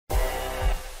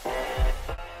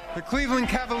The Cleveland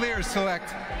Cavaliers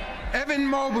select Evan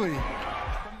Mobley.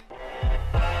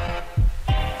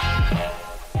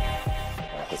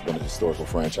 Has been a historical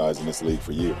franchise in this league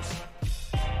for years.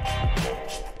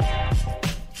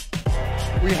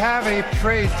 We have a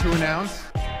trade to announce.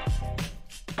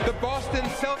 The Boston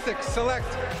Celtics select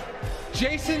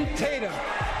Jason Tatum.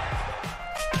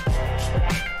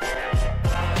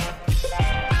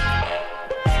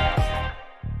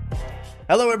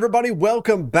 Hello, everybody.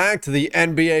 Welcome back to the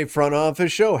NBA Front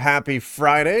Office Show. Happy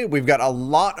Friday. We've got a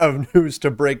lot of news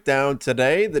to break down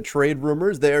today. The trade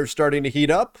rumors, they're starting to heat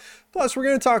up. Plus, we're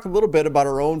going to talk a little bit about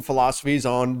our own philosophies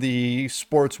on the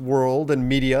sports world and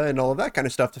media and all of that kind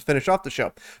of stuff to finish off the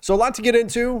show. So a lot to get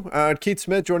into. Keith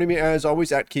Smith joining me as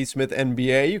always at Keith Smith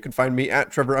NBA. You can find me at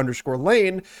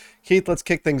Trevor_Lane. Keith, let's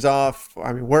kick things off.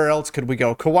 I mean, where else could we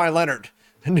go? Kawhi Leonard.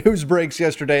 News breaks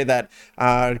yesterday that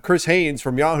Chris Haynes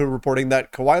from Yahoo reporting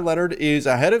that Kawhi Leonard is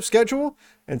ahead of schedule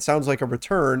and sounds like a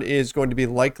return is going to be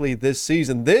likely this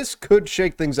season. This could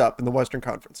shake things up in the Western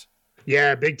Conference.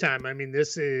 Yeah, big time. I mean,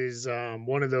 this is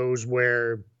one of those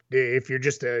where if you're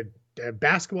just a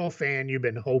basketball fan, you've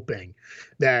been hoping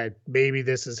that maybe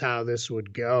this is how this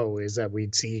would go, is that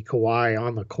we'd see Kawhi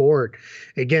on the court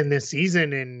again this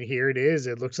season. And here it is.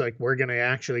 It looks like we're going to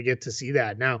actually get to see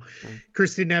that. Now,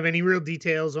 Chris didn't have any real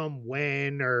details on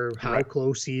when or how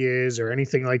close he is or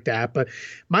anything like that. But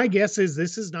my guess is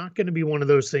this is not going to be one of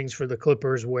those things for the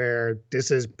Clippers where this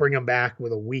is bring them back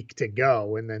with a week to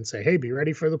go and then say, hey, be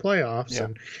ready for the playoffs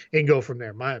and go from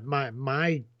there.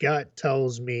 My gut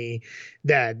tells me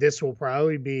that this will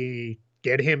probably be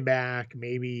get him back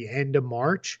maybe end of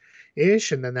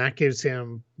March-ish, and then that gives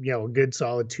him, a good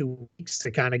solid 2 weeks to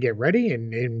kind of get ready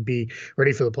and be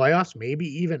ready for the playoffs, maybe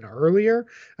even earlier.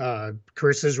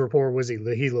 Chris's report was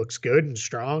he looks good and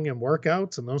strong in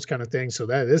workouts and those kind of things. So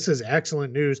this is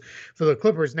excellent news for the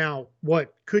Clippers. Now,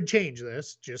 what could change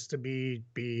this, just to be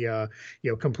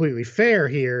completely fair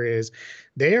here, is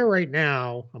they are right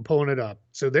now, I'm pulling it up,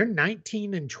 so they're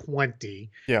 19-20,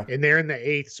 and they're in the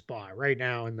 8th spot right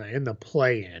now in the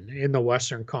play-in in the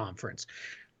Western Conference.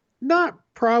 Not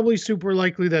probably super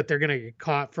likely that they're going to get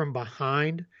caught from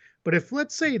behind, but if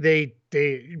let's say they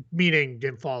meaning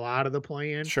didn't fall out of the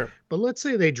play-in, but let's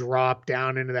say they drop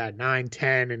down into that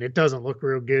 9-10 and it doesn't look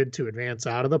real good to advance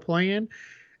out of the play-in,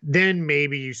 then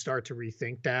maybe you start to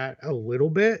rethink that a little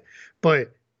bit.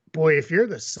 But boy, if you're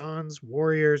the Suns,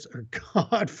 Warriors, or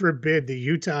God forbid the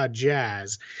Utah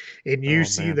Jazz, and you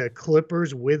see the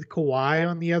Clippers with Kawhi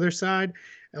on the other side,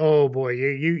 oh boy,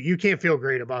 you can't feel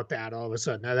great about that all of a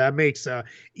sudden. Now that makes I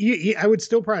would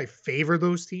still probably favor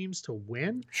those teams to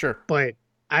win. But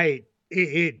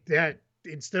that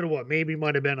instead of what maybe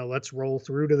might have been a let's roll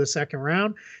through to the second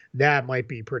round, that might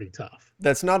be pretty tough.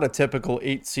 That's not a typical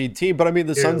 8 seed team, but I mean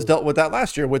the Suns dealt with that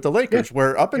last year with the Lakers,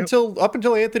 where up until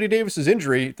Anthony Davis's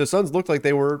injury, the Suns looked like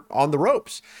they were on the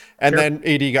ropes, and then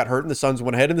AD got hurt and the Suns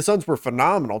went ahead, and the Suns were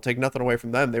phenomenal. Take nothing away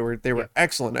from them; they were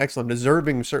excellent,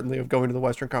 deserving certainly of going to the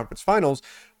Western Conference Finals,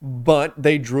 but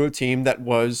they drew a team that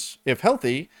was, if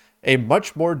healthy, a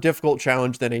much more difficult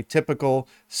challenge than a typical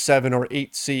 7 or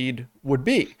 8 seed would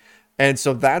be. And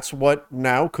so that's what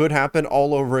now could happen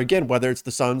all over again, whether it's the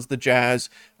Suns, the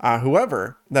Jazz,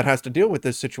 whoever that has to deal with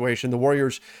this situation. The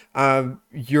Warriors,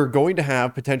 you're going to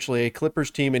have potentially a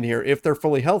Clippers team in here, if they're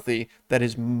fully healthy, that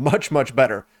is much, much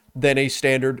better than a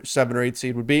standard 7 or 8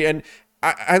 seed would be. And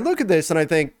I look at this and I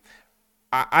think,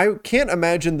 I can't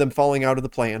imagine them falling out of the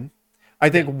play-in. I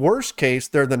think worst case,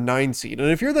 they're the 9 seed. And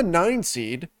if you're the 9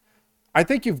 seed, I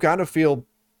think you've got to feel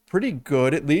pretty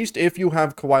good, at least if you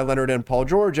have Kawhi Leonard and Paul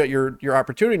George at your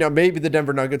opportunity. Now, maybe the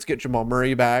Denver Nuggets get Jamal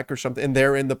Murray back or something, and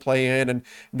they're in the play-in, and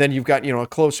then you've got, a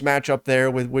close matchup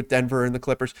there with Denver and the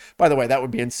Clippers. By the way, that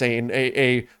would be insane.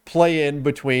 A play-in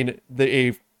between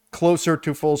a closer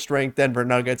to full-strength Denver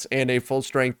Nuggets and a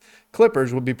full-strength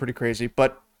Clippers would be pretty crazy.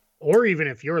 Or even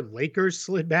if your Lakers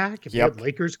slid back, if you had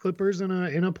Lakers Clippers in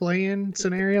a play-in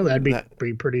scenario, that'd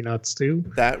be pretty nuts too.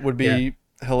 That would be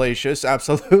hellacious,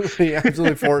 absolutely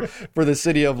for the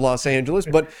city of Los Angeles.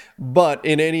 But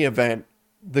in any event,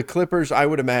 the Clippers, I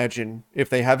would imagine, if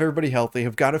they have everybody healthy,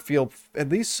 have got to feel at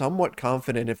least somewhat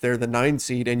confident if they're the 9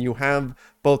 seed and you have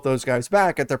both those guys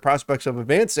back at their prospects of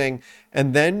advancing,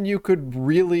 and then you could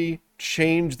really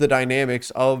change the dynamics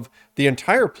of the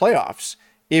entire playoffs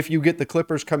if you get the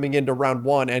Clippers coming into round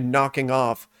 1 and knocking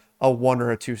off a 1 or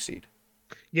a 2 seed.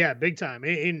 Yeah, big time.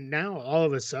 And now all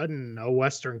of a sudden, a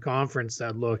Western Conference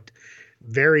that looked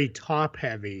very top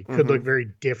heavy could look very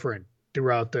different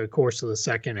throughout the course of the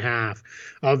second half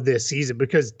of this season,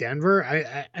 because Denver,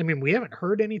 I mean, we haven't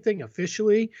heard anything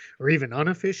officially or even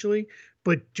unofficially,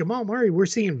 But Jamal Murray, we're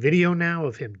seeing video now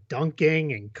of him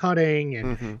dunking and cutting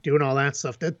and doing all that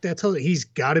stuff. That's how he's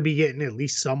got to be getting at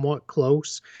least somewhat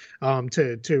close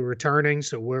to returning.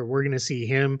 So we're going to see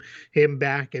him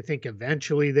back, I think,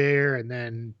 eventually there, and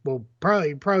then we'll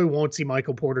probably won't see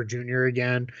Michael Porter Jr.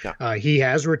 again. Yeah. He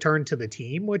has returned to the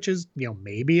team, which is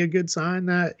maybe a good sign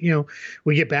that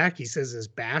we get back. He says his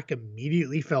back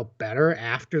immediately felt better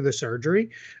after the surgery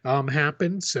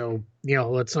happened. So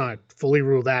let's not fully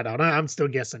rule that out. I'm still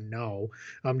guessing no,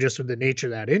 just with the nature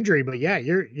of that injury. But yeah,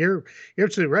 you're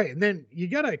absolutely right. And then you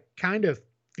got to kind of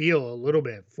feel a little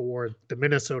bit for the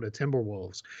Minnesota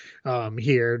Timberwolves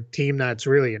here, team that's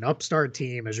really an upstart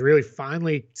team, is really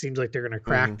finally seems like they're going to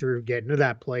crack through, get into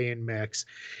that play-in mix,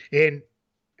 and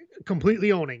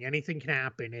completely owning anything can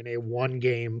happen in a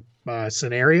one-game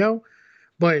scenario.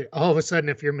 But all of a sudden,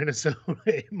 if you're Minnesota,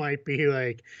 it might be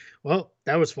like, well,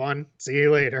 that was fun. See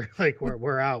you later. Like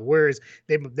we're out. Whereas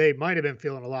they might have been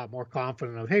feeling a lot more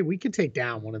confident of, hey, we can take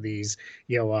down one of these,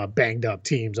 banged up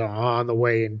teams on the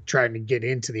way and trying to get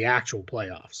into the actual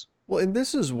playoffs. Well, and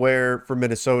this is where for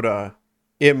Minnesota,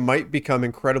 it might become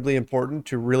incredibly important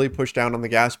to really push down on the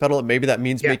gas pedal. And maybe that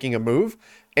means making a move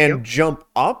and jump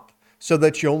up, so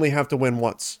that you only have to win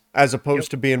once, as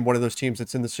opposed to being one of those teams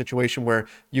that's in the situation where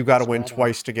you got to win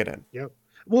twice to get in. Yep.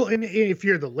 Well, and if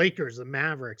you're the Lakers, the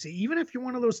Mavericks, even if you're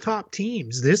one of those top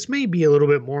teams, this may be a little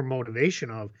bit more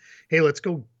motivation of, hey, let's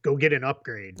go get an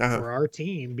upgrade for our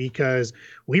team, because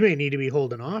we may need to be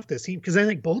holding off this team. Because I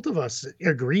think both of us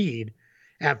agreed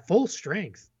at full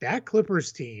strength that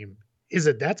Clippers team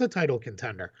that's a title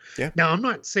contender. Yeah. Now, I'm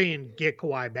not saying get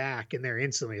Kawhi back and they're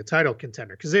instantly a title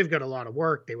contender, because they've got a lot of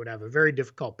work. They would have a very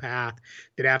difficult path.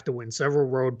 They'd have to win several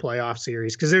road playoff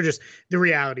series, because the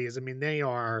reality is, they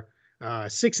are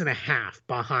 6.5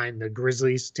 behind the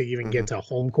Grizzlies to even get to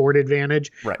home court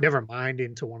advantage. Right. Never mind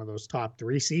into one of those top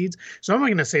 3 seeds. So I'm not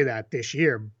going to say that this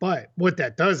year, but what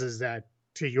that does is that,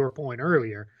 to your point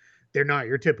earlier, they're not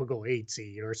your typical 8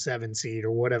 seed or 7 seed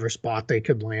or whatever spot they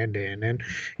could land in. And,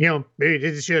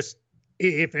 it's just,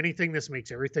 if anything, this makes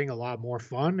everything a lot more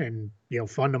fun and,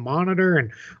 fun to monitor,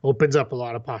 and opens up a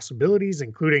lot of possibilities,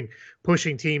 including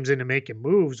pushing teams into making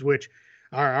moves, which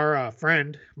our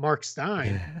friend Mark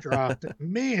Stein dropped.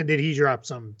 Man, did he drop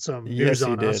some news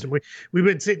on us. And we've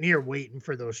been sitting here waiting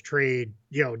for those trade,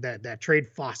 that trade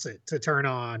faucet to turn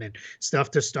on and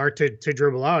stuff to start to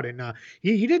dribble out. And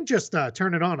he didn't just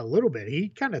turn it on a little bit. He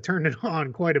kind of turned it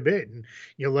on quite a bit, and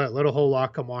let a whole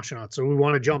lot come washing out. So we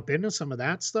want to jump into some of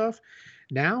that stuff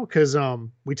now, because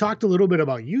we talked a little bit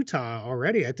about Utah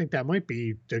already. I think that might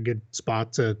be a good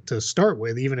spot to start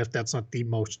with, even if that's not the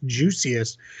most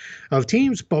juiciest of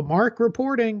teams. But Mark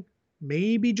reporting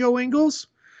maybe Joe Ingles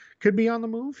could be on the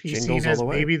move. He's seen as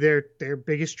maybe their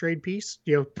biggest trade piece,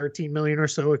 $13 million or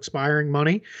so expiring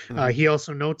money. He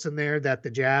also notes in there that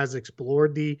the Jazz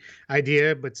explored the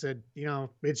idea, but said,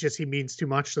 it's just he means too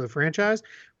much to the franchise.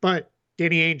 But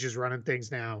Danny Ainge is running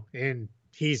things now, and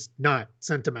he's not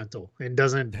sentimental, and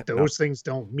those things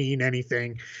don't mean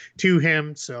anything to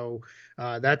him. So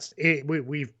that's it.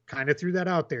 We've kind of threw that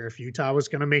out there. If Utah was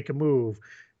going to make a move,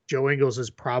 Joe Ingles is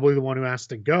probably the one who has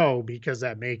to go, because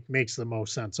that makes the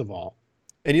most sense of all.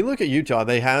 And you look at Utah,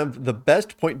 they have the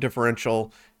best point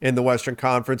differential in the Western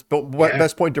Conference, but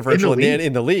best point differential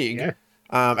in the league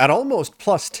at almost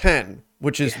plus 10.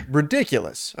 Which is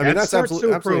ridiculous. I mean, that's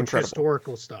absolutely incredible.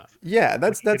 Historical stuff. Yeah,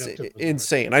 that's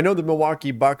insane. I know the Milwaukee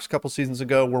Bucks a couple seasons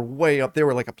ago were way up. They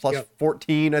were like a plus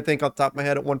 14, I think, off the top of my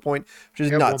head at one point, which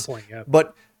is nuts. 1 point,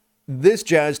 But this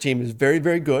Jazz team is very,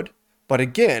 very good. But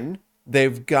again,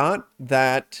 they've got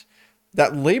that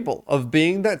label of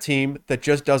being that team that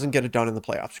just doesn't get it done in the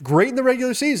playoffs. Great in the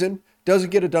regular season,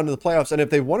 doesn't get it done in the playoffs. And if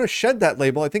they want to shed that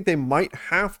label, I think they might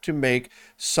have to make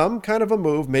some kind of a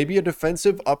move, maybe a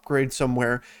defensive upgrade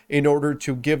somewhere, in order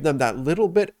to give them that little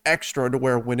bit extra to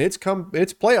where when it's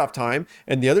playoff time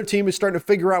and the other team is starting to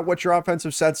figure out what your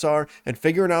offensive sets are and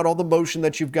figuring out all the motion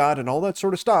that you've got and all that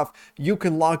sort of stuff, you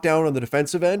can lock down on the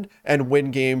defensive end and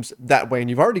win games that way. And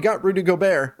you've already got Rudy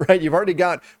Gobert, right? You've already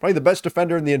got probably the best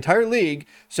defender in the entire league.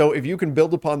 So if you can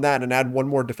build upon that and add one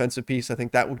more defensive piece, I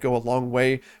think that would go a long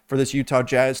way for this Utah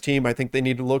Jazz team. I think they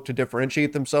need to look to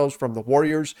differentiate themselves from the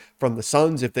Warriors, from the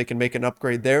Suns. If they can make an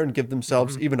upgrade there and give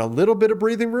themselves even a little bit of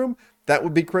breathing room, that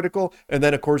would be critical. And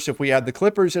then, of course, if we add the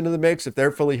Clippers into the mix, if they're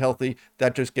fully healthy,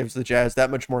 that just gives the Jazz that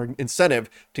much more incentive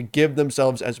to give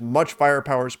themselves as much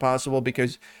firepower as possible,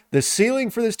 because the ceiling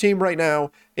for this team right now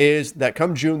is that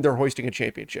come June, they're hoisting a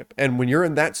championship. And when you're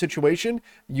in that situation,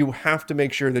 you have to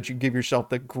make sure that you give yourself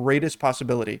the greatest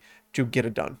possibility to get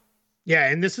it done. Yeah,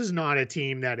 and this is not a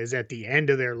team that is at the end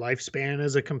of their lifespan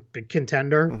as a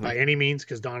contender by any means,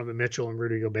 because Donovan Mitchell and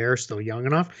Rudy Gobert are still young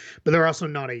enough, but they're also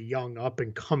not a young up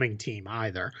and coming team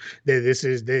either.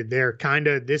 They're kind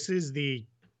of, this is the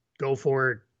go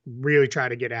for it, really try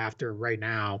to get after right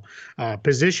now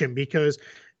position, because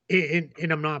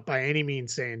and I'm not by any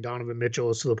means saying Donovan Mitchell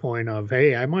is to the point of,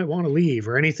 hey, I might want to leave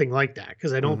or anything like that,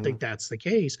 because I don't think that's the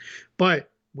case. But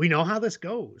we know how this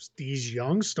goes. These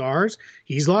young stars,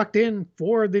 he's locked in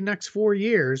for the next 4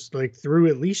 years, like through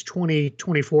at least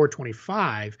 2024,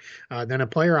 25, then a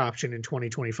player option in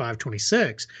 2025,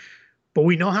 26. But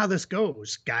we know how this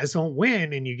goes. Guys don't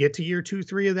win, and you get to year 2,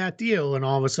 3 of that deal, and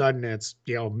all of a sudden it's,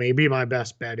 maybe my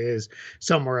best bet is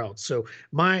somewhere else. So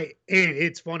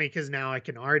it's funny because now I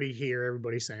can already hear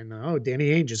everybody saying, "Oh,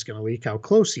 Danny Ainge is going to leak how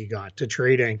close he got to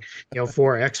trading,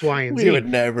 for X, Y, and Z." We would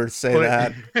never say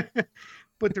that.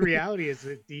 But the reality is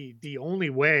that the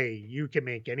only way you can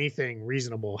make anything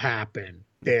reasonable happen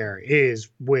there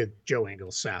is with Joe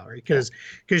Ingles' salary, because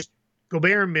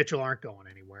Gobert and Mitchell aren't going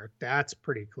anywhere. That's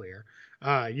pretty clear.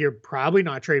 You're probably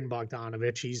not trading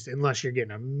Bogdanovich, unless you're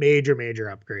getting a major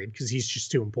upgrade, because he's just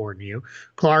too important to you.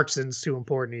 Clarkson's too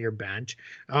important to your bench.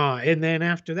 And then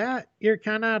after that, you're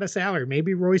kind of out of salary.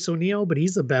 Maybe Royce O'Neal, but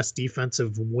he's the best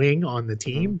defensive wing on the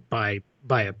team by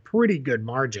a pretty good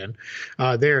margin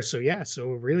there. So yeah,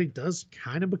 so it really does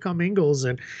kind of become Ingles,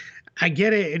 and I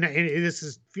get it. And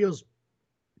this feels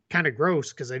kind of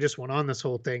gross, because I just went on this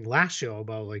whole thing last show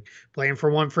about like playing for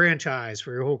one franchise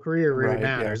for your whole career really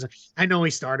matters. Yeah. I know he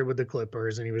started with the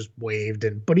Clippers and he was waived,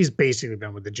 but he's basically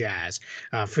been with the Jazz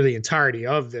for the entirety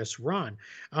of this run.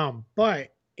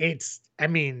 But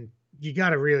you got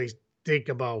to really think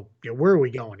about, where are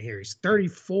we going here? He's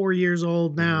 34 years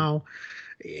old now.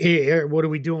 What are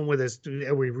we doing with this?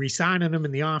 Are we re-signing him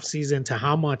in the offseason? To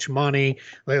how much money?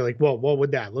 Like, what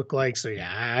would that look like? So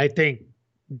yeah, I think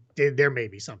there may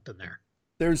be something there.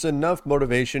 There's enough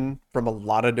motivation from a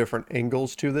lot of different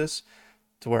angles to this,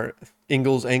 to where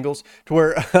angles, to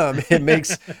where it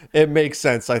makes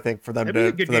sense, I think, for them to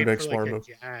explore. Like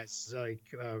Jazz,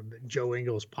 Joe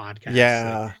Ingles podcast.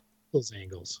 Yeah, those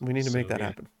angles. We need to make that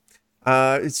happen.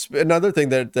 It's another thing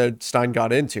that Stein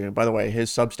got into. And by the way, his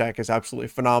Substack is absolutely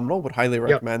phenomenal. Would highly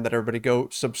recommend that everybody go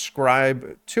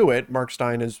subscribe to it. Mark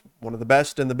Stein is one of the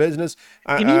best in the business.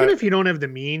 And even if you don't have the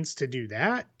means to do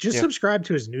that, just subscribe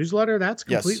to his newsletter. That's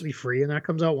completely free, and that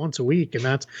comes out once a week. And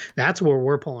that's where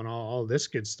we're pulling all this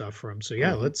good stuff from. So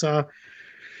yeah, let's when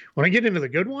I get into the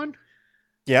good one.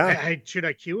 Yeah. Should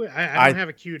I cue it? I don't have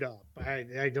it queued up.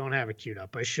 I don't have it queued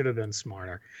up. I should have been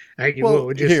smarter.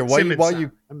 While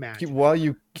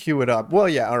you queue it up. Well,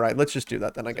 yeah. All right. Let's just do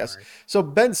that then, I guess. So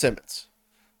Ben Simmons.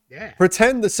 Yeah.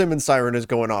 Pretend the Simmons siren is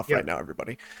going off right now,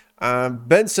 everybody.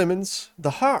 Ben Simmons,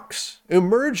 the Hawks,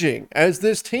 emerging as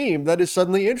this team that is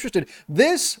suddenly interested.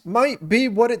 This might be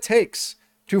what it takes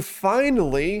to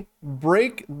finally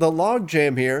break the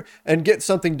logjam here and get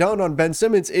something done on Ben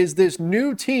Simmons. Is this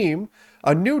new team,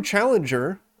 a new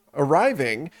challenger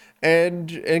arriving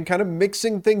and kind of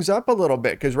mixing things up a little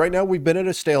bit? Because right now we've been at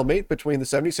a stalemate between the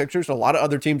 76ers and a lot of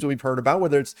other teams that we've heard about,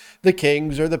 whether it's the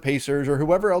Kings or the Pacers or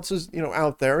whoever else is,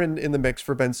 out there in the mix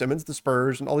for Ben Simmons, the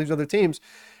Spurs and all these other teams.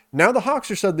 Now the Hawks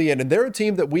are suddenly in, and they're a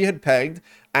team that we had pegged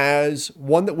as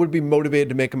one that would be motivated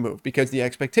to make a move because the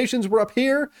expectations were up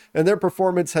here and their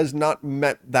performance has not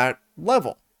met that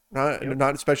level.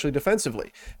 Not especially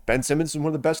defensively. Ben Simmons is one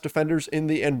of the best defenders in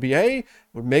the NBA. It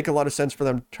would make a lot of sense for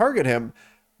them to target him.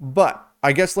 But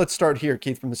I guess let's start here,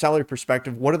 Keith, from the salary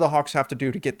perspective. What do the Hawks have to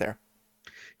do to get there?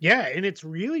 Yeah, and it's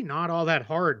really not all that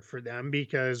hard for them,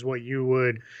 because what you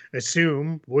would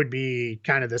assume would be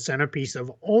kind of the centerpiece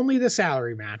of only the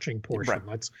salary matching portion.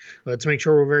 Right. Let's make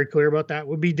sure we're very clear about that.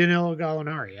 Would be Danilo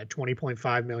Gallinari at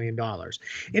 $20.5 million.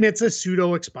 And it's a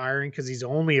pseudo expiring because he's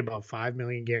only about $5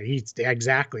 million. He's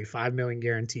exactly $5 million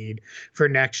guaranteed for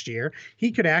next year.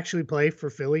 He could actually play for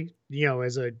Philly,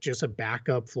 as just a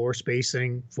backup floor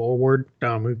spacing forward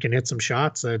who can hit some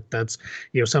shots. That's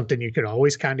something you could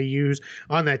always kind of use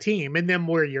on that team. And then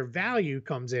where your value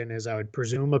comes in is, I would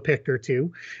presume, a pick or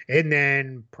two, and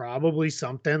then probably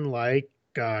something like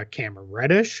Cameron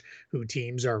Reddish, who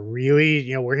teams are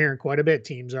really, we're hearing quite a bit.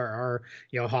 Teams are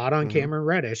hot on Cameron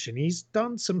Reddish, and he's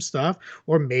done some stuff.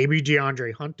 Or maybe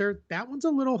DeAndre Hunter. That one's a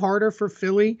little harder for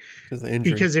Philly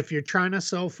because if you're trying to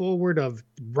sell forward of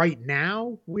right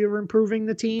now, we're improving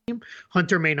the team.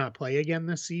 Hunter may not play again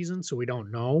this season, so we don't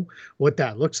know what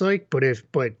that looks like. But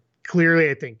clearly,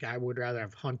 I think I would rather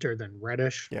have Hunter than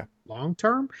Reddish long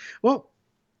term. Well,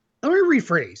 let me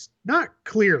rephrase. Not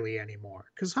clearly anymore,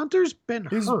 because Hunter's been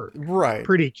hurt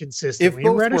pretty consistently. If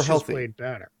both and Reddish were healthy, has played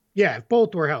better. Yeah, if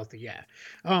both were healthy, yeah.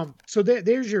 So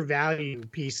there's your value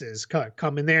pieces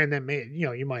come in there, and then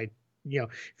you might,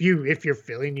 if you're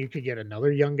feeling you could get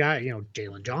another young guy,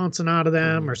 Jalen Johnson out of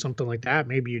them or something like that.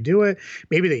 Maybe you do it.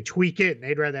 Maybe they tweak it, and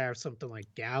they'd rather have something like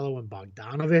Gallo and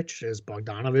Bogdanovich, as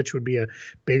Bogdanovich would be a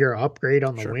bigger upgrade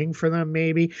on the Sure. wing for them.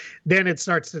 Maybe then it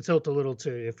starts to tilt a little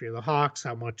to, if you're the Hawks,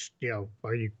 how much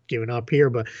are you giving up here?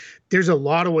 But there's a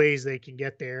lot of ways they can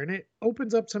get there, and it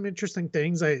opens up some interesting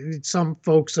things. Some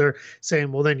folks are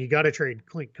saying, well, then you got to trade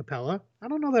Clint Capella. I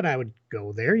don't know that I would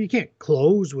go there. You can't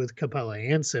close with Capella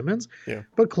and Simmons,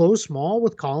 but close small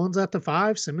with Collins at the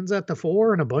 5, Simmons at the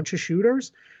 4, and a bunch of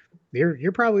shooters.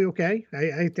 You're probably okay.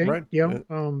 I think, right.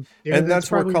 and that's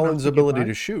where Collins' ability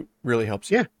to shoot really helps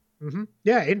you. Yeah. Mm-hmm.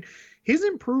 Yeah. And his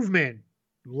improvement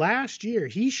last year,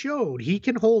 he showed he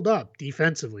can hold up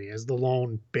defensively as the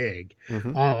lone big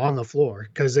on the floor,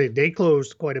 because they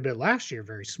closed quite a bit last year,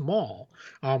 very small,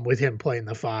 with him playing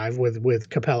the 5 with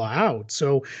Capella out.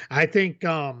 So I think,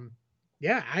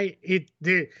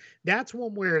 that's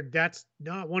one where that's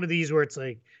not one of these where it's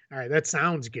like, all right, that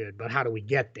sounds good, but how do we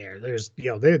get there? There's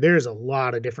there's a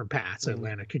lot of different paths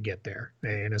Atlanta could get there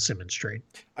in a Simmons trade.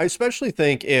 I especially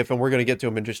think if, and we're going to get to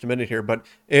him in just a minute here, but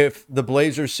if the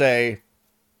Blazers say,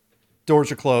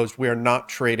 doors are closed, we're not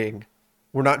trading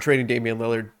Damian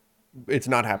Lillard, it's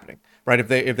not happening, right? If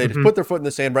they just put their foot in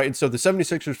the sand, right? And so the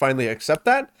 76ers finally accept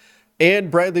that, and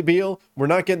Bradley Beal, we're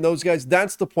not getting those guys,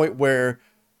 that's the point where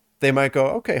they might go,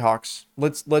 okay, Hawks,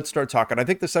 let's start talking. I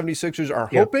think the 76ers are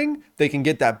hoping they can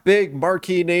get that big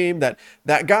marquee name, that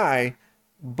guy,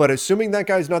 but assuming that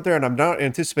guy's not there, and I'm not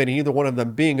anticipating either one of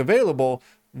them being available,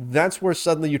 that's where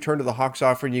suddenly you turn to the Hawks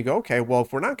offer and you go, okay, well,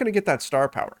 if we're not going to get that star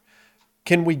power,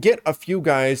 can we get a few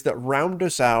guys that round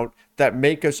us out, that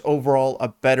make us overall a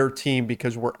better team,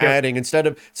 because we're adding, instead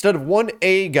of one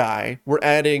A guy, we're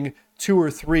adding 2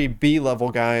 or 3 B level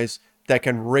guys that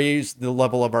can raise the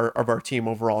level of our team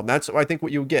overall. And that's, I think,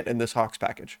 what you get in this Hawks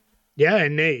package. Yeah,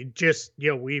 and they just,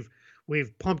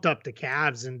 we've pumped up the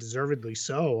Cavs, and deservedly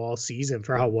so, all season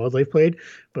for how well they've played.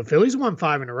 But Philly's won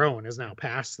 5 in a row and has now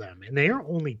passed them. And they are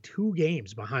only 2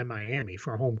 games behind Miami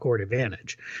for home court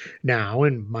advantage now.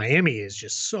 And Miami is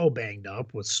just so banged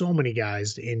up with so many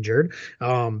guys injured.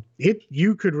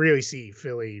 You could really see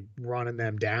Philly running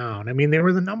them down. I mean, they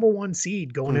were the number 1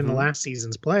 seed going into last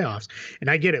season's playoffs. And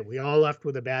I get it. We all left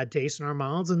with a bad taste in our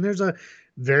mouths. And there's a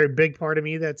very big part of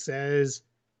me that says,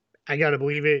 I got to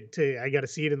believe it. I got to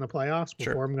see it in the playoffs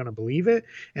before I'm going to believe it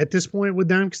at this point with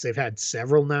them, because they've had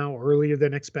several now earlier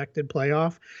than expected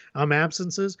playoff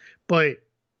absences. But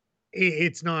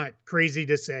it's not crazy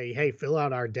to say, hey, fill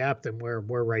out our depth and we're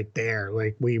right there.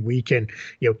 Like we can,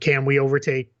 can we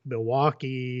overtake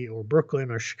Milwaukee or Brooklyn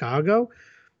or Chicago?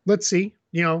 Let's see.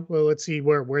 Let's see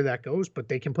where that goes. But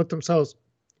they can put themselves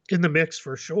in the mix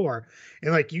for sure.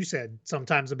 And like you said,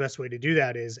 sometimes the best way to do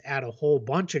that is add a whole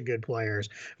bunch of good players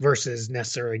versus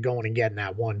necessarily going and getting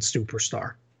that one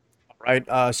superstar. Right.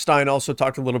 Stein also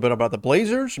talked a little bit about the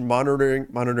Blazers monitoring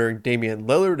Damian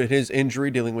Lillard and his injury,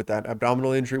 dealing with that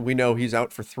abdominal injury. We know he's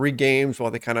out for 3 games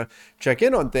while they kind of check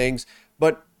in on things,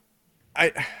 but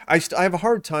I have a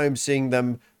hard time seeing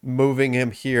them moving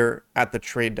him here at the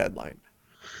trade deadline.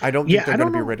 I don't think they're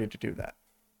going to be ready to do that.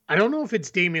 I don't know if it's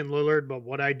Damian Lillard, but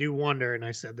what I do wonder, and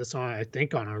I said this I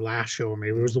think on our last show, or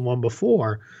maybe it was the one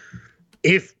before,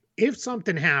 if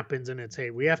something happens and it's,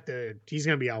 hey, he's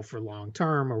going to be out for long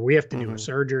term, or we have to do a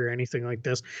surgery or anything like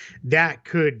this, that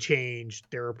could change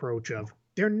their approach of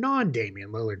their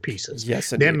non-Damian Lillard pieces.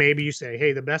 Yes, indeed. Then maybe you say,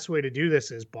 hey, the best way to do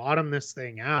this is bottom this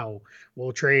thing out.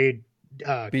 We'll trade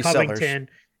Covington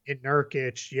and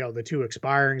Nurkic, the 2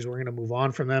 expirings. We're going to move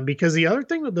on from them, because the other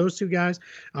thing with those 2 guys,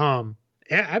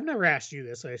 I've never asked you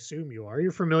this. I assume you are.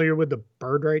 You're familiar with the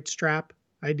bird rights trap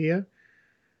idea?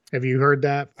 Have you heard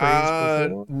that phrase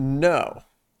before? No.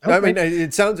 Okay. I mean,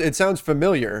 it sounds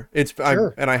familiar.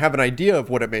 Sure. And I have an idea of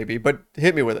what it may be, but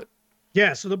hit me with it.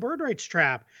 Yeah. So the bird rights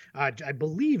trap, I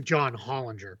believe John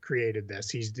Hollinger created this.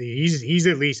 He's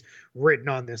at least written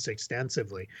on this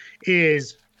extensively.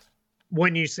 Is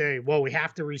when you say, well, we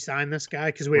have to re-sign this guy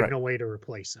because we have no way to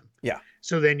replace him. Yeah.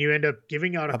 So then you end up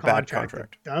giving out a contract that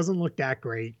doesn't look that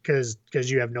great because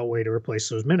you have no way to replace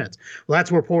those minutes. Well, that's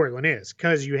where Portland is,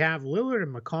 because you have Lillard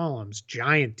and McCollum's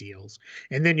giant deals,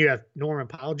 and then you have Norman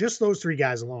Powell. Just those 3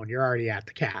 guys alone, you're already at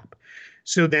the cap.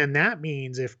 So then that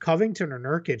means if Covington or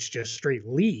Nurkic just straight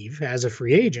leave as a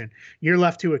free agent, you're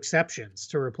left 2 exceptions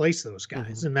to replace those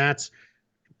guys. And that's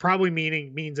probably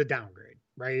means a downgrade,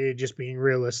 right? Just being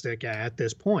realistic at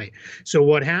this point. So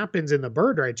what happens in the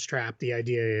bird rights trap, the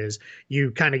idea is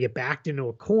you kind of get backed into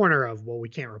a corner of, well, we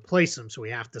can't replace them, so we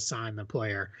have to sign the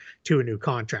player to a new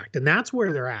contract. And that's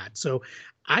where they're at. So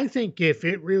I think if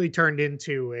it really turned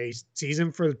into a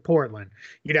season for Portland,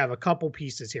 you'd have a couple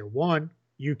pieces here. One,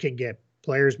 you can get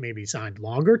players maybe signed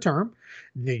longer term.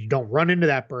 You don't run into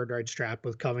that bird rights trap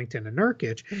with Covington and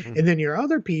Nurkic. Mm-hmm. And then your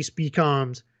other piece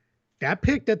becomes that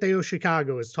pick that they owe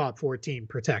Chicago is top 14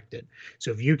 protected.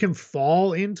 So if you can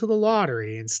fall into the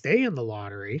lottery and stay in the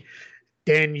lottery,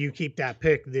 then you keep that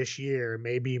pick this year,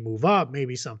 maybe move up,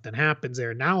 maybe something happens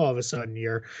there. Now, all of a sudden,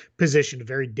 you're positioned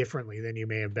very differently than you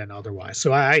may have been otherwise.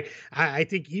 So I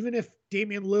think even if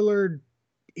Damian Lillard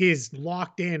is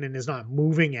locked in and is not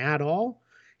moving at all,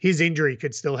 his injury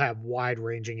could still have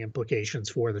wide-ranging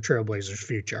implications for the Trailblazers'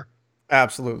 future.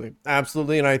 Absolutely.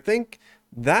 Absolutely. And I think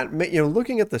that,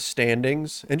 looking at the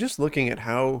standings and just looking at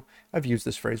how, I've used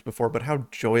this phrase before, but how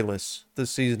joyless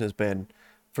this season has been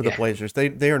for the Blazers.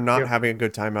 They are not having a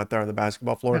good time out there on the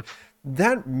basketball floor.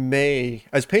 That may,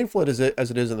 as painful as it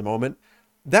is in the moment,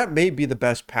 that may be the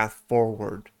best path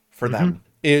forward for them,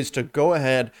 is to go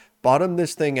ahead, bottom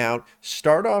this thing out,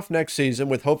 start off next season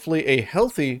with hopefully a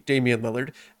healthy Damian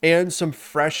Lillard and some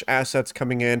fresh assets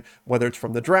coming in, whether it's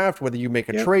from the draft, whether you make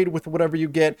a trade with whatever you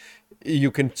get. You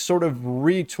can sort of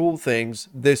retool things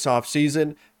this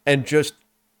offseason and just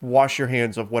wash your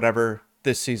hands of whatever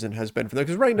this season has been for them.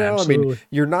 Because right now, I mean,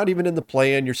 you're not even in the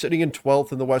play-in. You're sitting in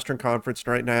 12th in the Western Conference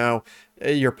right now.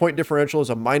 Your point differential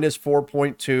is a minus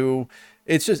 4.2.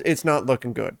 It's not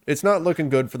looking good. It's not looking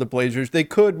good for the Blazers. They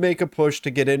could make a push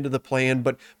to get into the play-in,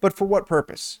 but for what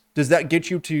purpose? Does that get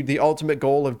you to the ultimate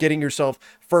goal of getting yourself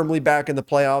firmly back in the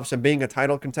playoffs and being a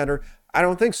title contender? I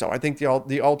don't think so. I think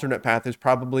the alternate path is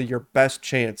probably your best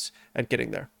chance at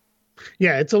getting there.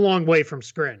 Yeah, it's a long way from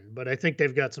Scranton, but I think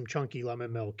they've got some chunky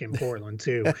lemon milk in Portland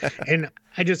too. And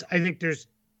I think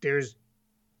there's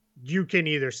you can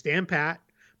either stand pat,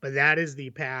 but that is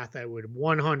the path I would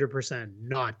 100%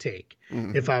 not take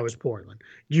if I was Portland.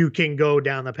 You can go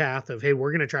down the path of, hey,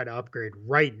 we're going to try to upgrade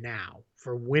right now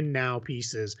for win now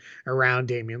pieces around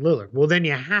Damian Lillard. Well, then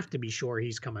you have to be sure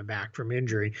he's coming back from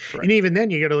injury. Correct. And even then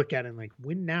you got to look at it like,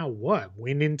 win now what?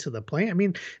 Win into the play? I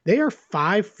mean, they are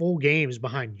 5 full games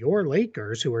behind your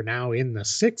Lakers, who are now in the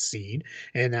 6th seed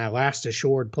and that last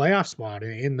assured playoff spot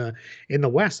in the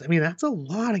West. I mean, that's a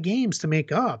lot of games to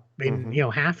make up in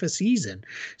half a season.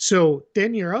 So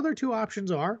then your other 2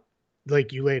 options are,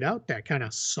 like you laid out, that kind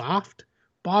of soft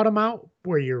bottom out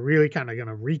where you're really kind of going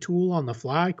to retool on the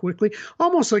fly quickly,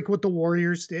 almost like what the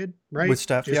Warriors did, right? With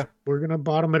Steph, we're going to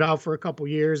bottom it out for a couple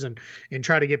years and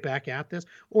try to get back at this.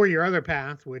 Or your other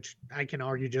path, which I can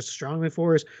argue just strongly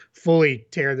for, is fully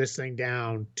tear this thing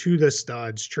down to the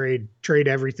studs, trade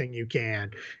everything you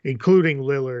can, including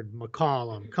Lillard,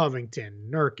 McCollum, Covington,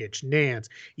 Nurkic, Nance,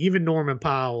 even Norman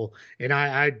Powell. And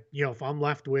I if I'm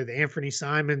left with Anthony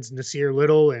Simons, Nasir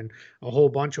Little, and a whole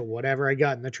bunch of whatever I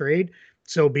got in the trade,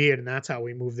 so be it. And that's how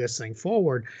we move this thing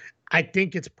forward. I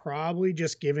think it's probably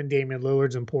just given Damian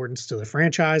Lillard's importance to the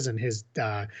franchise and his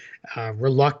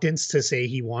reluctance to say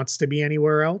he wants to be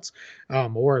anywhere else,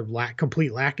 or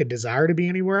complete lack of desire to be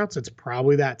anywhere else. It's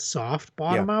probably that soft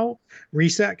bottom out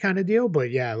reset kind of deal.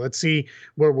 But yeah, let's see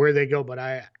where they go. But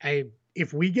I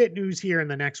if we get news here in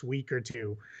the next week or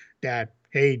two that,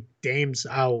 hey, Dame's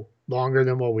out longer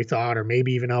than what we thought, or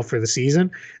maybe even out for the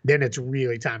season, then it's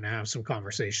really time to have some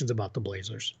conversations about the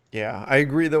Blazers. Yeah, I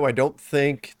agree, though. I don't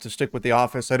think, to stick with the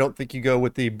office, I don't think you go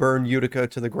with the burn Utica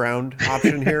to the ground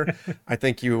option here. I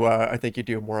think you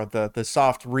do more of the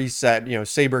soft reset.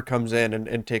 Saber comes in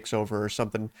and takes over or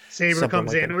something. Saber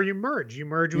comes in, or you merge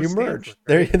with Stanford.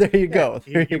 Right? There you go.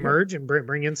 You merge and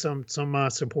bring in some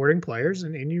supporting players,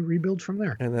 and you rebuild from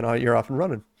there. And then you're off and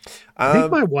running. I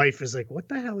think my wife is like, what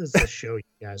the hell is this show you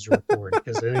guys record?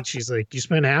 Because I think she's like, you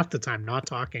spend half the time not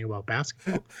talking about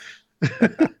basketball.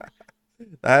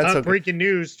 That's okay. Breaking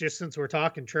news, just since we're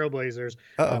talking Trailblazers,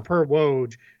 per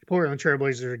Woj, Portland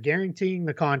Trailblazers are guaranteeing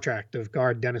the contract of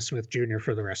guard Dennis Smith Jr.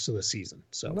 for the rest of the season.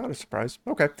 So not a surprise.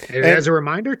 Okay. And as a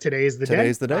reminder, today is the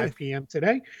day. 5 p.m.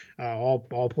 today.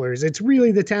 All players. It's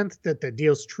really the 10th that the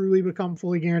deals truly become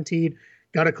fully guaranteed.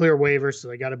 Got to clear waivers, so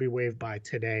they got to be waived by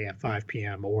today at 5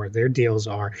 p.m. or their deals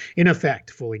are, in effect,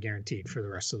 fully guaranteed for the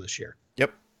rest of this year.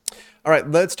 Yep. All right,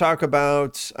 let's talk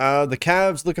about the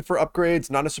Cavs looking for upgrades.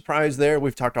 Not a surprise there.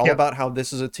 We've talked all about how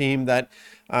this is a team that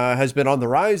has been on the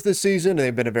rise this season, and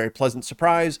they've been a very pleasant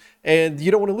surprise, and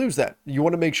you don't want to lose that. You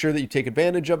want to make sure that you take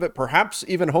advantage of it. Perhaps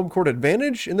even home court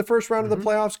advantage in the first round of the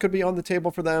playoffs could be on the table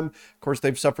for them. Of course,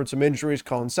 they've suffered some injuries.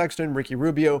 Colin Sexton, Ricky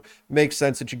Rubio. Makes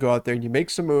sense that you go out there and you make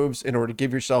some moves in order to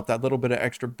give yourself that little bit of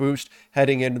extra boost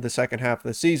heading into the second half of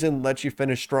the season, let you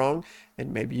finish strong,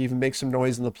 and maybe even make some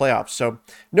noise in the playoffs. So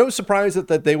no surprise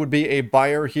that they would be a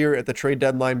buyer here at the trade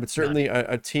deadline, but certainly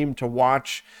a team to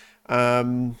watch.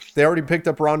 They already picked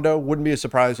up Rondo. Wouldn't be a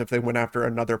surprise if they went after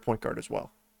another point guard as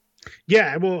well.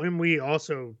 Yeah, well, and we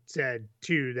also said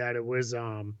too that it was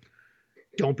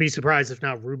don't be surprised if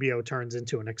now Rubio turns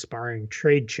into an expiring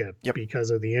trade chip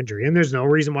because of the injury. And there's no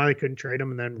reason why they couldn't trade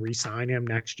him and then re-sign him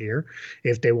next year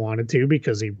if they wanted to,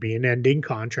 because he'd be an ending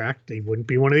contract. He wouldn't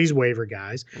be one of these waiver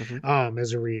guys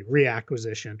as a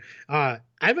reacquisition. I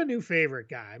have a new favorite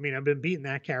guy. I mean, I've been beating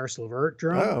that Karis LeVert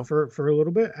drum for a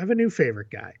little bit. I have a new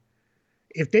favorite guy.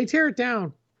 If they tear it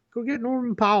down, go get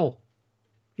Norman Powell.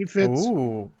 He fits.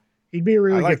 Ooh, he'd be a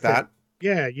really like good fit. that.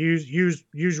 Yeah, use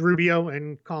Rubio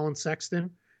and Colin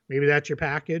Sexton. Maybe that's your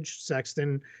package.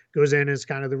 Sexton goes in as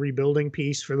kind of the rebuilding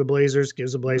piece for the Blazers,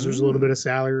 gives the Blazers a little bit of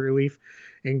salary relief,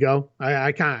 and go.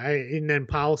 And then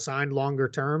Powell signed longer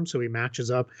term, so he matches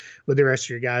up with the rest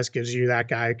of your guys. Gives you that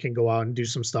guy who can go out and do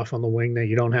some stuff on the wing that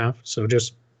you don't have. So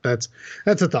just that's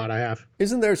a thought I have.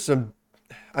 Isn't there some?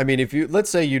 I mean, if you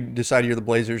let's say you decide you're the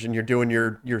Blazers and you're doing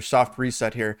your soft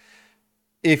reset here.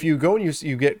 If you go and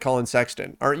you get Colin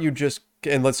Sexton, aren't you just,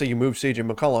 and let's say you move CJ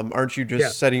McCollum, aren't you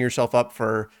just setting yourself up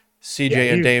for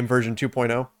CJ and Dame version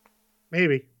 2.0?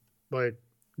 Maybe, but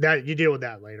that you deal with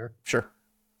that later. Sure.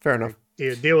 Fair enough.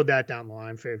 Deal with that down the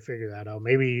line. Figure that out.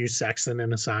 Maybe you use Sexton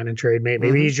in a sign and trade. Maybe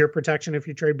he's your protection if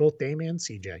you trade both Dame and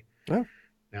CJ. Oh.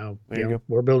 Now,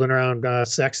 we're building around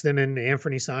Sexton and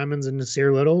Anthony Simons and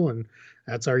Nasir Little, and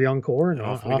that's our young core, and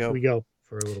off we go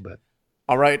for a little bit.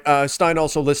 All right. Stein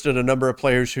also listed a number of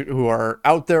players who are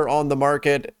out there on the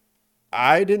market.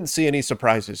 I didn't see any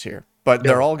surprises here, but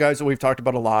they're all guys that we've talked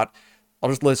about a lot. I'll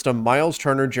just list them: Miles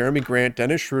Turner, Jeremy Grant,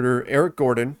 Dennis Schroeder, Eric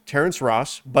Gordon, Terrence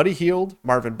Ross, Buddy Hield,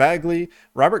 Marvin Bagley,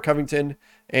 Robert Covington,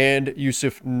 and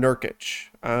Yusuf Nurkic.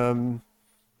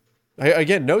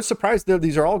 Again, no surprise there.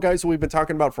 These are all guys that we've been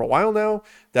talking about for a while now,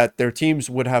 that their teams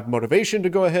would have motivation to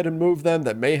go ahead and move them,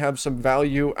 that may have some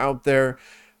value out there.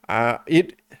 I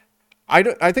think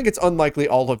it's unlikely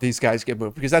all of these guys get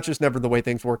moved, because that's just never the way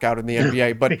things work out in the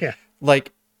NBA. But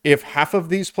like, if half of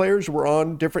these players were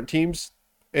on different teams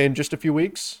in just a few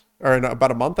weeks, or in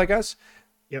about a month, I guess,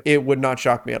 it would not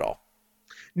shock me at all.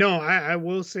 No, I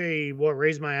will say what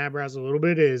raised my eyebrows a little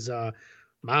bit is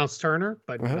Miles Turner,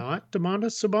 but not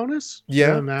Domantas Sabonis.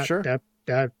 Yeah, sure.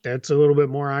 That's a little bit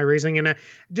more eye raising. And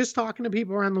just talking to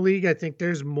people around the league, I think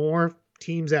there's more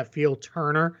teams that feel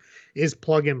Turner is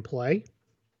plug and play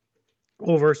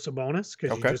over Sabonis,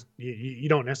 because you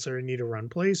don't necessarily need to run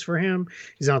plays for him.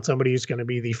 He's not somebody who's going to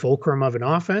be the fulcrum of an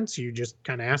offense. You just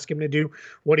kind of ask him to do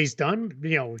what he's done.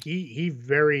 He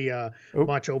very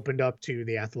much opened up to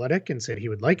the Athletic and said he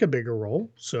would like a bigger role.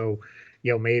 So,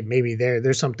 maybe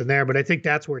there's something there, but I think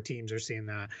that's where teams are seeing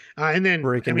that. And then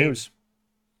breaking news.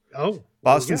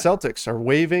 Boston Celtics are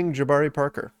waiving Jabari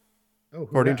Parker,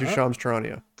 according to Shams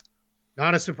Charania.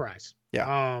 Not a surprise.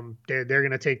 Yeah. They're going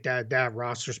to take that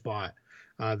roster spot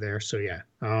there. So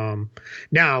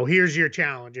now here's your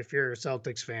challenge if you're a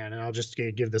Celtics fan, and I'll just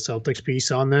give the Celtics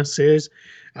piece on this is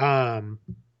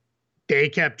they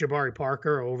kept Jabari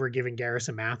Parker over giving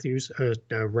Garrison Matthews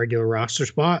a regular roster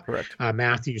spot. Correct.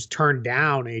 Matthews turned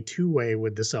down a two-way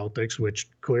with the Celtics, which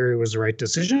clearly was the right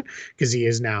decision, because he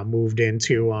has now moved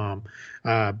into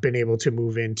been able to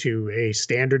move into a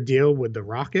standard deal with the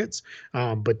Rockets.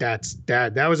 But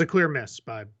that was a clear miss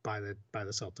by the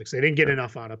Celtics. They didn't get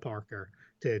enough out of Parker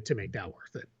to make that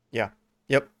worth it. Yeah.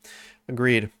 Yep.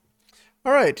 Agreed.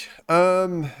 All right.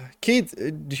 Keith,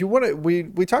 do you want to,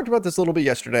 we talked about this a little bit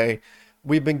yesterday.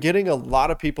 We've been getting a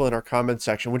lot of people in our comment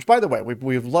section, which, by the way,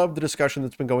 we've loved the discussion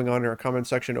that's been going on in our comment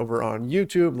section over on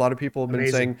YouTube. A lot of people have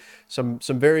been saying some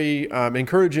very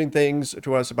encouraging things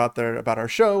to us about our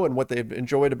show and what they've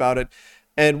enjoyed about it.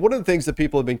 And one of the things that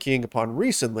people have been keying upon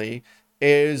recently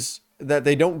is that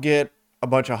they don't get a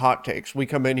bunch of hot takes. We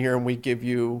come in here and we give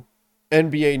you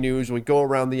NBA news. We go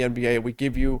around the NBA. We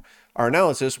give you our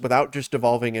analysis without just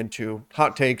devolving into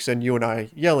hot takes and you and I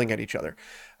yelling at each other.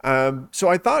 So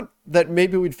I thought that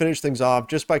maybe we'd finish things off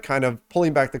just by kind of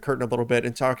pulling back the curtain a little bit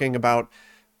and talking about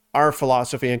our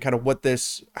philosophy and kind of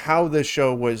how this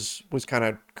show was kind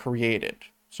of created.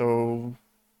 So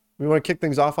we want to kick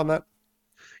things off on that?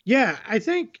 Yeah, I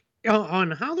think on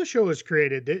how the show was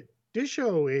created, this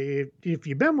show, if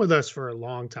you've been with us for a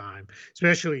long time,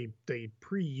 especially the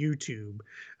pre-YouTube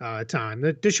time,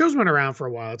 the show's been around for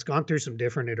a while. It's gone through some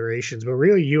different iterations, but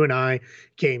really you and I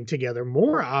came together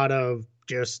more out of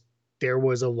just, there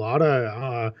was a lot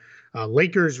of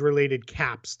Lakers related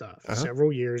cap stuff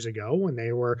several years ago when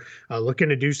they were looking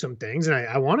to do some things. And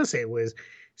I want to say it was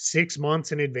 6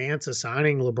 months in advance of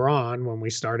signing LeBron when we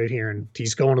started hearing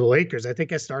he's going to the Lakers. I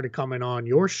think I started coming on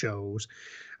your shows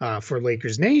for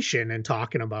Lakers Nation and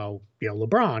talking about,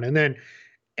 LeBron. And then,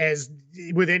 as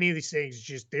with any of these things,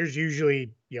 just there's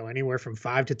usually, anywhere from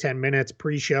 5 to 10 minutes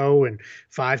pre-show and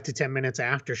 5 to 10 minutes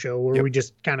after show where we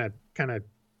just kind of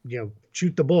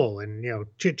shoot the bull and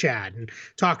chit chat and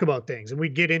talk about things, and we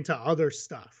get into other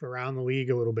stuff around the league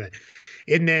a little bit.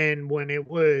 And then when it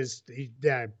was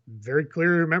that, very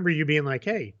clearly remember you being like,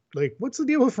 hey, like, what's the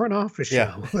deal with front office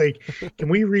show? Like, can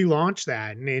we relaunch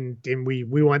that? And we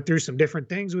went through some different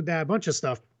things with that, a bunch of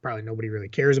stuff probably nobody really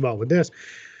cares about with this.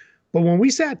 But when we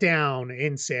sat down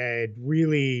and said,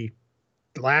 really,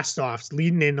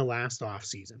 leading into last off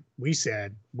season, we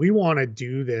said we want to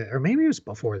do the, or maybe it was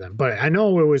before then, but I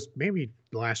know it was maybe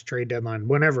the last trade deadline,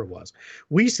 whenever it was.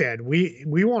 We said we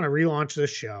want to relaunch this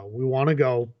show. We want to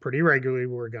go pretty regularly.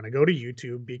 We're going to go to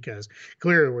YouTube because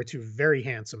clearly we're two very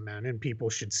handsome men and people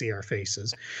should see our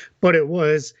faces. But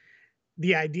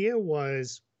the idea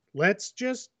was, let's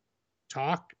just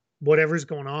talk whatever's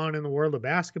going on in the world of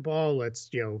basketball. Let's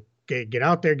get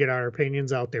out there, get our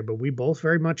opinions out there. But we both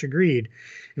very much agreed,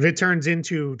 if it turns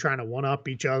into trying to one up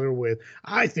each other with,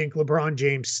 I think LeBron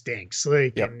James stinks,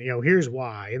 like, and here's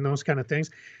why, and those kind of things,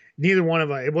 neither one of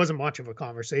us, it wasn't much of a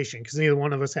conversation because neither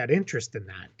one of us had interest in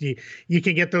that. You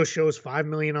can get those shows 5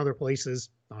 million other places,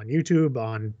 on YouTube,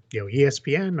 on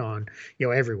ESPN, on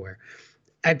everywhere.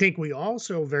 I think we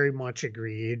also very much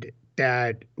agreed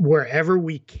that wherever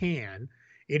we can,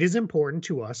 it is important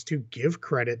to us to give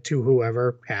credit to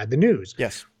whoever had the news.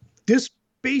 Yes. This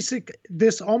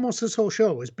whole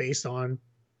show is based on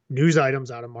news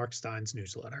items out of Mark Stein's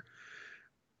newsletter.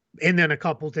 And then a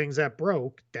couple things that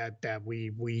broke that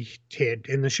we hit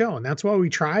in the show. And that's why we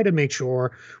try to make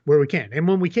sure where we can. And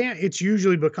when we can't, it's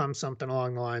usually becomes something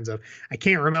along the lines of, I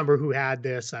can't remember who had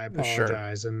this, I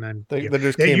apologize. Sure. And then they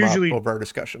just came usually up over our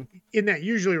discussion. And that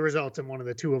usually results in one of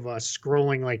the two of us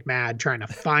scrolling like mad, trying to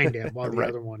find it while the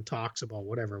other one talks about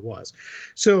whatever it was.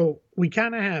 So we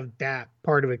kind of have that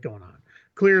part of it going on.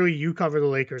 Clearly, you cover the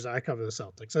Lakers, I cover the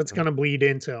Celtics. That's going to bleed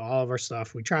into all of our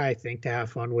stuff. We try, I think, to have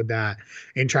fun with that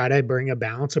and try to bring a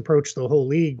balanced approach to the whole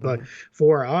league. But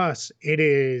for us, it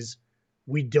is,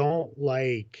 we don't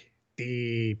like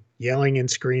the yelling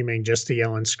and screaming just to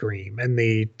yell and scream. And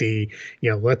the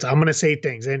I'm going to say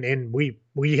things. And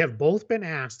we have both been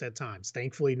asked at times,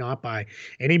 thankfully not by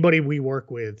anybody we work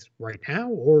with right now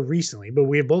or recently, but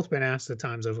we have both been asked at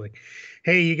times of like,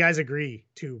 hey, you guys agree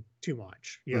too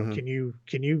much. Can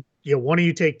you one of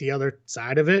you take the other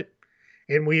side of it?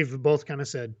 And we've both kind of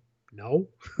said, no.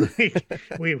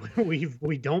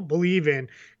 we don't believe in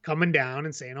coming down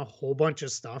and saying a whole bunch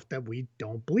of stuff that we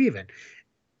don't believe in.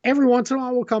 Every once in a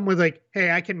while we'll come with like,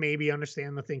 hey, I can maybe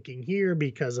understand the thinking here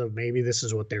because of maybe this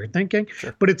is what they were thinking.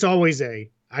 Sure. But it's always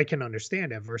I can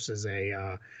understand it versus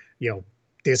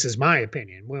this is my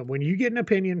opinion. When you get an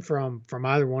opinion from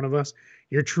either one of us,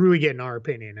 you're truly getting our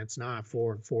opinion. It's not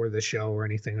for the show or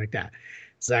anything like that.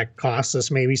 Does that cost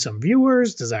us maybe some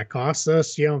viewers? Does that cost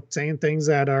us, saying things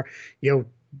that are,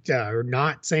 or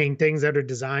not saying things that are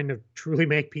designed to truly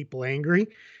make people angry?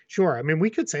 Sure. I mean, we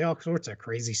could say all sorts of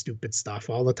crazy, stupid stuff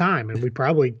all the time, and we'd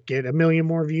probably get 1 million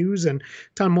more views and a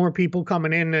ton more people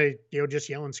coming in to, just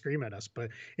yell and scream at us. But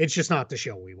it's just not the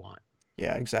show we want.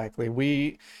 Yeah, exactly.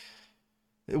 We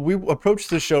approach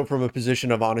this show from a position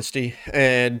of honesty,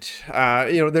 and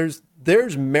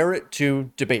there's merit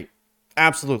to debate.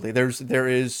 Absolutely, there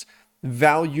is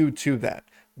value to that,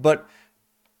 but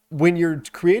when you're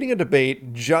creating a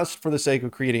debate just for the sake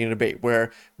of creating a debate,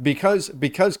 where because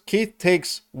Keith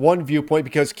takes one viewpoint,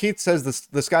 because Keith says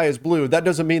the sky is blue, that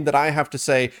doesn't mean that I have to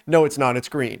say no, it's not, it's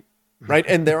green. Right.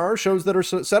 And there are shows that are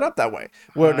set up that way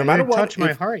where no matter what, touch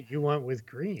my heart, you went with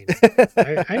green.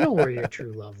 I know where your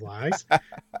true love lies.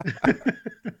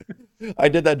 I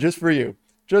did that just for you.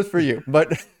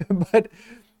 But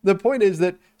the point is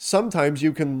that sometimes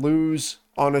you can lose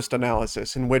honest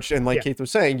analysis in which, and like Keith was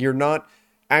saying, you're not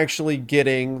actually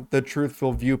getting the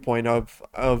truthful viewpoint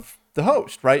of the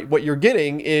host, right? What you're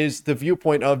getting is the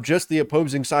viewpoint of just the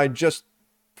opposing side, just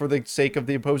for the sake of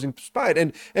the opposing side.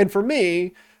 And for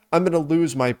me, I'm going to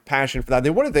lose my passion for that.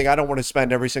 The one thing, I don't want to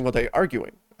spend every single day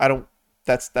arguing.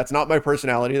 That's not my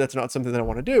personality. That's not something that I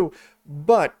want to do.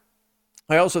 But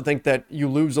I also think that you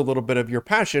lose a little bit of your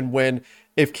passion when,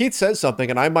 if Keith says something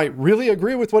and I might really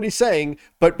agree with what he's saying,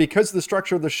 but because of the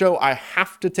structure of the show, I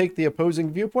have to take the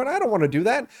opposing viewpoint. I don't want to do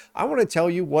that. I want to tell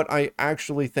you what I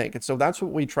actually think. And so that's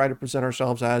what we try to present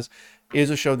ourselves as, is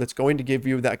a show that's going to give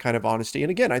you that kind of honesty.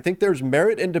 And again, I think there's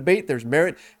merit in debate. There's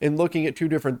merit in looking at two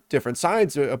different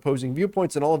sides, opposing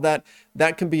viewpoints, and all of that.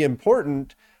 That can be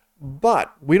important.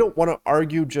 But we don't want to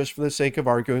argue just for the sake of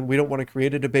arguing. We don't want to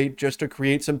create a debate just to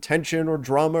create some tension or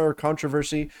drama or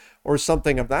controversy or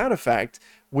something of that effect.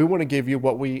 We want to give you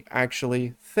what we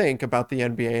actually think about the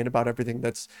NBA and about everything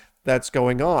that's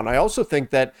going on. I also think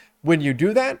that when you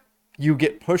do that, you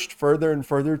get pushed further and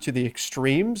further to the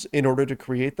extremes in order to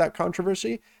create that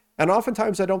controversy. And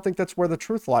oftentimes, I don't think that's where the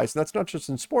truth lies. And that's not just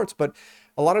in sports, but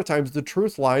a lot of times the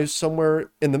truth lies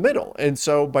somewhere in the middle. And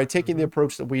so by taking the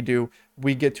approach that we do,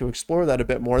 we get to explore that a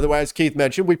bit more. Otherwise, as Keith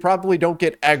mentioned, we probably don't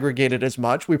get aggregated as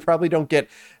much. We probably don't get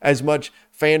as much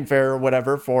fanfare or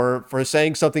whatever for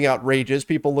saying something outrageous.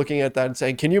 People looking at that and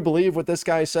saying, can you believe what this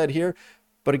guy said here?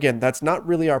 But again, that's not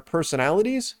really our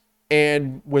personalities.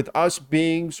 And with us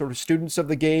being sort of students of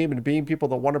the game and being people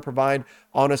that want to provide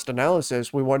honest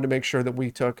analysis, we wanted to make sure that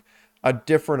we took a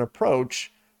different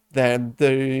approach than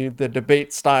the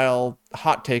debate style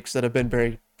hot takes that have been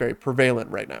very, very prevalent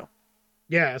right now.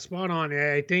 Yeah, spot on.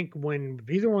 I think when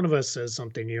either one of us says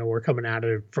something, we're coming at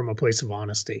it from a place of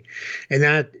honesty. And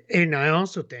I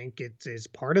also think it's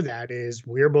part of that is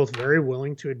we're both very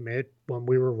willing to admit when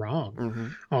we were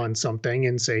wrong on something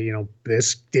and say,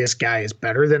 this guy is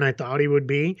better than I thought he would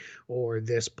be, or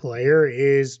this player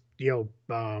is,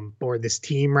 or this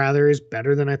team rather is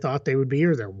better than I thought they would be,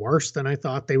 or they're worse than I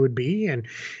thought they would be. And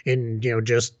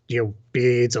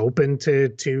it's open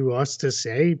to us to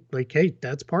say like, hey,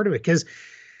 that's part of it. Cause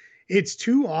it's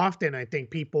too often, I think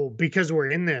people, because we're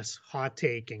in this hot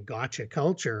take and gotcha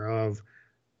culture of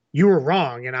you were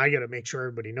wrong. And I got to make sure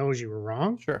everybody knows you were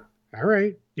wrong. Sure. All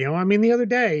right. The other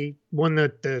day when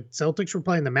the Celtics were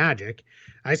playing the Magic,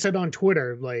 I said on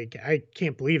Twitter, like, I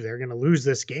can't believe they're going to lose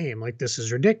this game. Like, this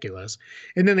is ridiculous.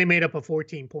 And then they made up a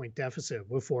 14-point deficit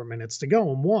with 4 minutes to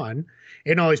go and won.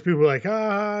 And all these people were like,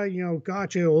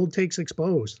 gotcha, old takes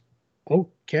exposed.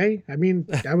 Okay. I mean,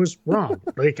 I was wrong.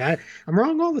 Like I'm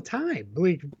wrong all the time,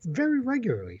 like very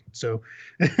regularly. So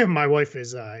my wife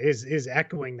is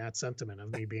echoing that sentiment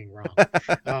of me being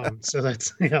wrong. So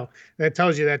that's, that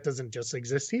tells you that doesn't just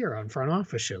exist here on Front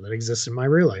Office Show. That exists in my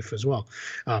real life as well.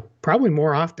 Probably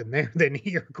more often there than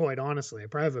here, quite honestly. I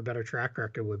probably have a better track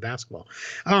record with basketball.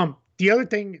 The other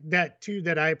thing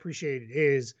that I appreciate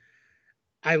is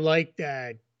I like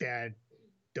that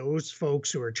those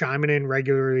folks who are chiming in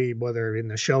regularly, whether in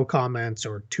the show comments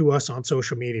or to us on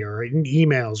social media or in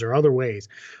emails or other ways,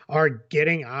 are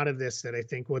getting out of this that I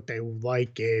think what they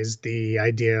like is the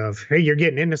idea of, hey, you're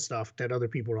getting into stuff that other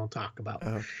people don't talk about.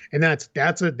 And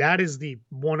that is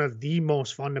one of the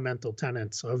most fundamental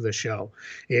tenets of the show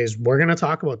is we're going to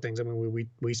talk about things. I mean,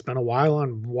 we spent a while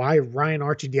on why Ryan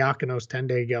Arcidiacono's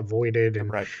 10-day got voided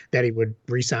and that he would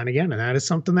resign again. And that is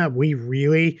something that we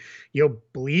really,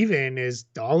 believe in is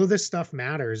all of this stuff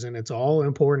matters and it's all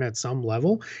important at some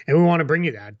level. And we want to bring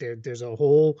you that. There's a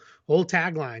whole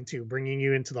tagline to bringing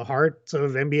you into the hearts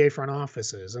of NBA front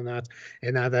offices. And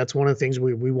that's one of the things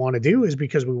we want to do is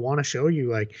because we want to show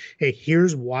you like, hey,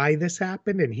 here's why this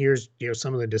happened. And here's,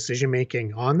 some of the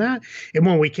decision-making on that. And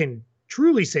when we can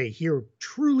truly say here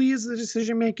truly is the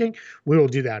decision making, we will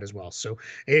do that as well. So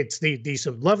it's the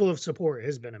level of support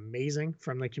has been amazing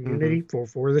from the community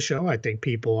for the show. I think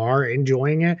people are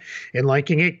enjoying it and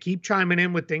liking it. Keep chiming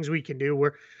in with things we can do.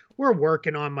 We're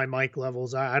working on my mic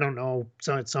levels. I don't know.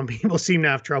 Some people seem to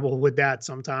have trouble with that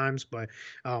sometimes, but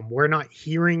we're not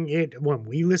hearing it when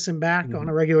we listen back on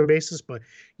a regular basis. But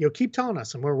keep telling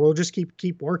us, and we'll just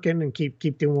keep working and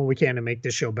keep doing what we can to make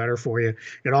this show better for you.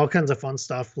 Get all kinds of fun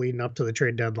stuff leading up to the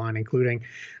trade deadline, including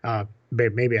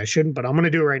maybe I shouldn't, but I'm going to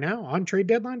do it right now. On trade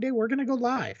deadline day, we're going to go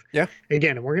live. Yeah.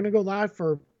 Again, and we're going to go live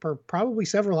for probably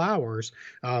several hours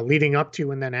leading up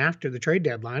to and then after the trade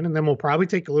deadline. And then we'll probably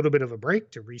take a little bit of a break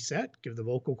to reset, give the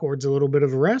vocal cords a little bit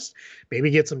of a rest,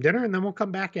 maybe get some dinner, and then we'll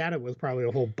come back at it with probably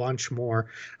a whole bunch more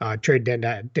trade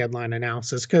deadline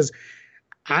analysis. Because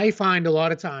I find a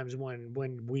lot of times when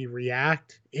we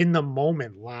react in the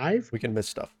moment live, we can miss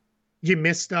stuff. You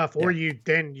miss stuff, or you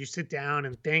sit down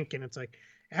and think, and it's like,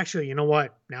 actually, you know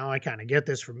what? Now I kind of get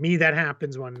this. For me, that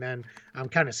happens when then I'm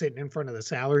kind of sitting in front of the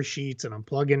salary sheets and I'm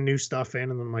plugging new stuff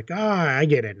in, and I'm like, I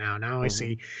get it now. Now I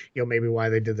see, maybe why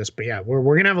they did this. But yeah,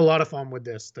 we're gonna have a lot of fun with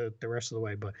this the rest of the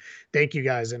way. But thank you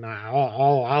guys, and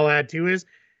all I'll add to is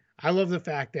I love the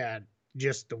fact that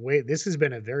just the way this has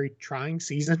been a very trying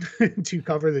season to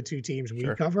cover the two teams we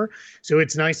Sure. cover. So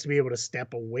it's nice to be able to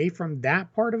step away from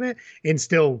that part of it and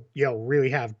still, really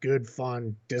have good,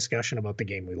 fun discussion about the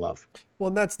game we love. Well,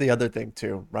 and that's the other thing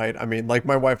too, right? I mean, like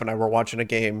my wife and I were watching a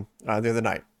game the other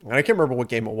night, and I can't remember what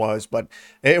game it was, but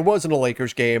it wasn't a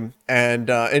Lakers game, and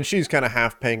she's kind of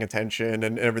half paying attention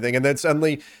and everything, and then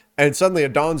suddenly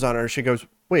it dawns on her. She goes,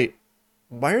 "Wait,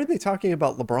 why are they talking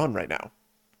about LeBron right now?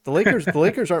 The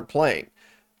Lakers aren't playing."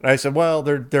 And I said, "Well,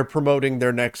 they're promoting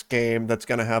their next game that's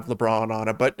going to have LeBron on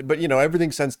it, but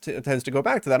everything tends to go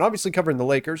back to that. Obviously, covering the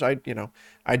Lakers, I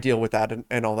deal with that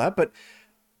and all that, but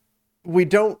we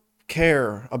don't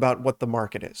care about what the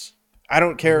market is. I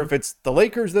don't care if it's the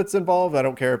Lakers that's involved. I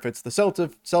don't care if it's the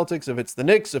Celtics, if it's the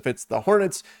Knicks, if it's the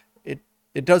Hornets.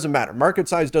 It doesn't matter. Market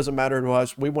size doesn't matter to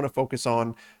us. We want to focus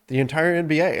on the entire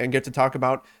NBA and get to talk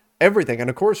about everything. And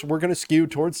of course, we're going to skew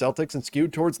towards Celtics and skew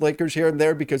towards Lakers here and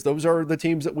there because those are the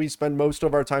teams that we spend most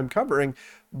of our time covering.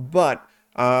 But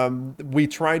we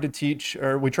try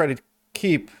to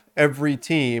keep every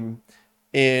team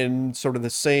in sort of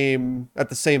at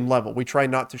the same level. We try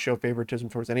not to show favoritism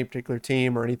towards any particular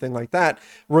team or anything like that,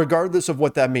 regardless of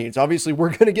what that means. Obviously, we're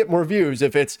going to get more views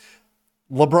if it's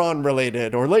LeBron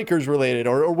related or Lakers related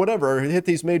or whatever, or hit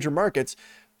these major markets.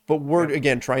 But we're,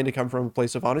 again, trying to come from a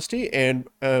place of honesty and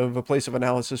of a place of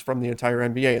analysis from the entire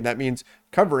NBA. And that means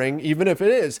covering, even if it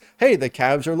is, hey, the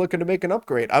Cavs are looking to make an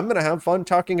upgrade. I'm going to have fun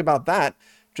talking about that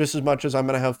just as much as I'm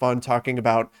going to have fun talking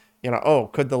about,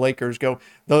 could the Lakers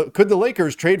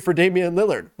trade for Damian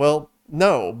Lillard? Well,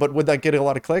 no, but would that get a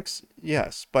lot of clicks?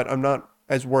 Yes, but I'm not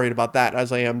as worried about that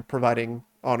as I am providing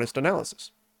honest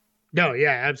analysis. No,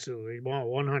 yeah, absolutely. Well,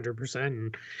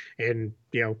 100%. And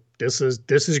this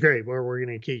is great. We're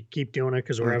going to keep doing it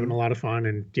because we're having a lot of fun.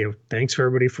 And, thanks for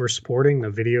everybody for supporting. The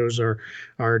videos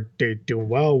are doing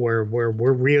well. We're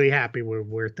really happy with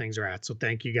where things are at. So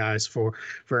thank you guys for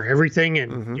everything.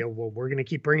 And, we're going to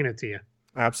keep bringing it to you.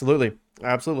 Absolutely.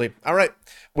 Absolutely. All right.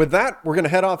 With that, we're going to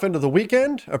head off into the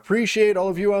weekend. Appreciate all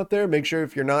of you out there. Make sure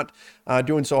if you're not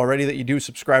doing so already that you do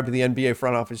subscribe to the NBA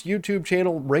Front Office YouTube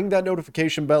channel. Ring that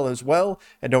notification bell as well.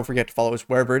 And don't forget to follow us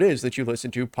wherever it is that you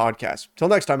listen to podcasts. Till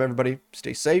next time, everybody,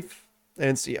 stay safe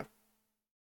and see ya.